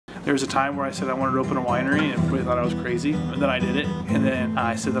There was a time where I said I wanted to open a winery and everybody thought I was crazy, and then I did it. And then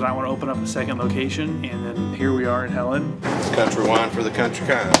I said that I want to open up a second location, and then here we are in Helen. It's country wine for the country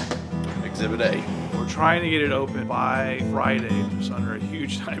kind. Exhibit A. We're trying to get it open by Friday, just under a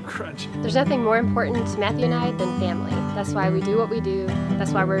huge time crunch. There's nothing more important to Matthew and I than family. That's why we do what we do.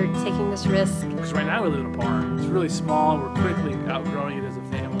 That's why we're taking this risk. Because right now we live in a barn. It's really small. We're quickly outgrowing it as a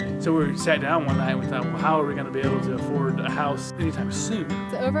family. So we sat down one night and we thought, well, how are we going to be able to afford a house anytime soon?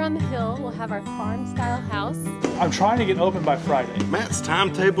 So over on the hill, we'll have our farm-style house. I'm trying to get open by Friday. Matt's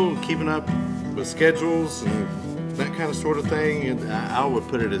timetable, keeping up with schedules and that kind of sort of thing, and I would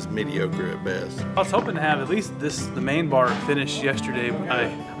put it as mediocre at best. I was hoping to have at least the main bar finished yesterday, but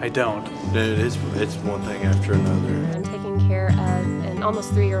I don't. Dude, it's one thing after another. I'm taking care of an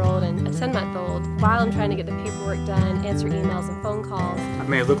almost 3-year-old and a 10-month-old while I'm trying to get the paperwork done, answer emails and phone calls. I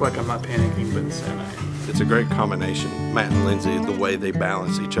may look like I'm not panicking, but instead I am. It's a great combination, Matt and Lindsey, the way they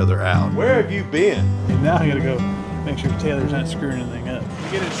balance each other out. Where have you been? And now I gotta go make sure Taylor's not screwing anything up.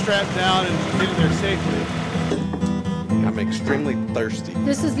 Get it strapped down and get it there safely. I'm extremely thirsty.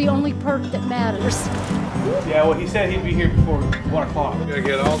 This is the only perk that matters. Yeah, well, he said he'd be here before 1 o'clock. Gotta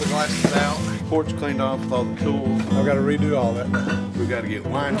get all the glasses out, porch cleaned off with all the tools. I've got to redo all that. We've got to get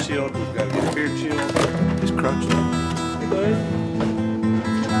wine chilled, we've got to get beer chilled. It's crunching.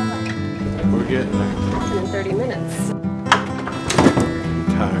 We're getting there. In 30 minutes. I'm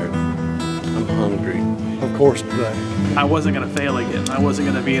tired. I'm hungry. Of course today. I wasn't gonna fail again. I wasn't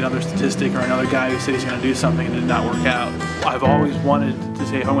gonna be another statistic or another guy who said he's gonna do something and it did not work out. I've always wanted to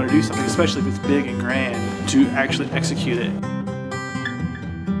say if I'm gonna do something, especially if it's big and grand, to actually execute it.